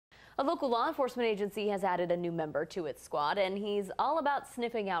A local law enforcement agency has added a new member to its squad, and he's all about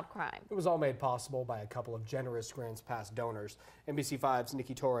sniffing out crime. It was all made possible by a couple of generous Grants Pass donors. NBC5's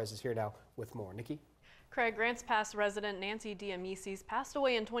Nikki Torres is here now with more. Nikki? Craig, Grants Pass resident Nancy Diamicis passed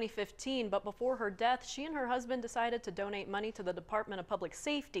away in 2015, but before her death, she and her husband decided to donate money to the Department of Public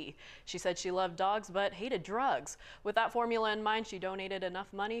Safety. She said she loved dogs but hated drugs. With that formula in mind, she donated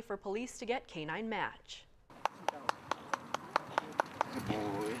enough money for police to get K-9 match.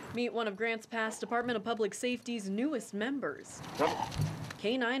 Meet one of Grants Pass Department of Public Safety's newest members,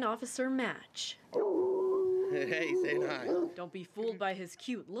 K-9 Officer Match. Hey, say hi. Don't be fooled by his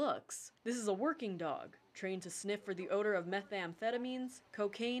cute looks. This is a working dog, trained to sniff for the odor of methamphetamines,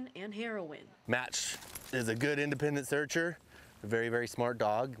 cocaine, and heroin. Match is a good independent searcher, a very, very smart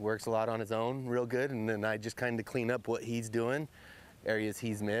dog, works a lot on his own, real good, and then I just kind of clean up what he's doing, areas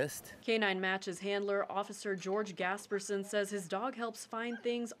he's missed. K-9 Match's handler, Officer George Gasperson, says his dog helps find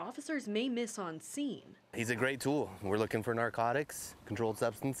things officers may miss on scene. He's a great tool. We're looking for narcotics, controlled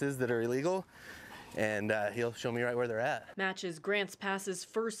substances that are illegal, and he'll show me right where they're at. Match is Grants Pass's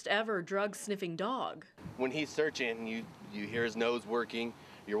first ever drug sniffing dog. When he's searching, you hear his nose working,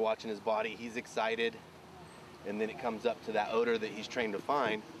 you're watching his body, he's excited, and then it comes up to that odor that he's trained to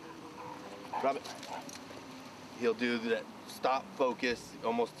find. He'll do that stop, focus,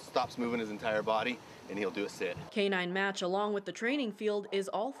 almost stops moving his entire body, and he'll do a sit. K-9 Match, along with the training field, is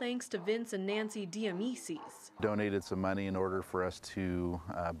all thanks to Vince and Nancy Diamicis. Donated some money in order for us to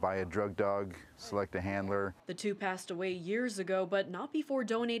buy a drug dog, select a handler. The two passed away years ago, but not before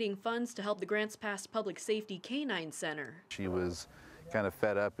donating funds to help the Grants Pass Public Safety K-9 Center. She was kind of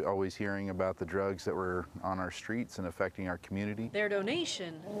fed up always hearing about the drugs that were on our streets and affecting our community. Their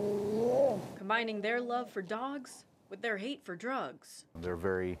donation, combining their love for dogs with their hate for drugs. They're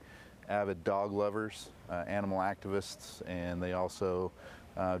very avid dog lovers, animal activists, and they also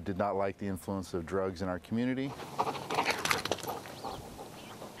did not like the influence of drugs in our community.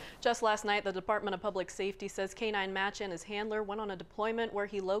 Just last night, the Department of Public Safety says K-9 Match and his handler went on a deployment where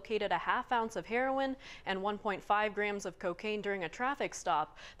he located a ½ ounce of heroin and 1.5 grams of cocaine during a traffic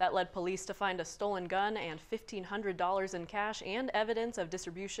stop. That led police to find a stolen gun and $1,500 in cash and evidence of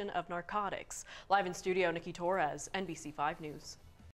distribution of narcotics. Live in studio, Nikki Torres, NBC5 News.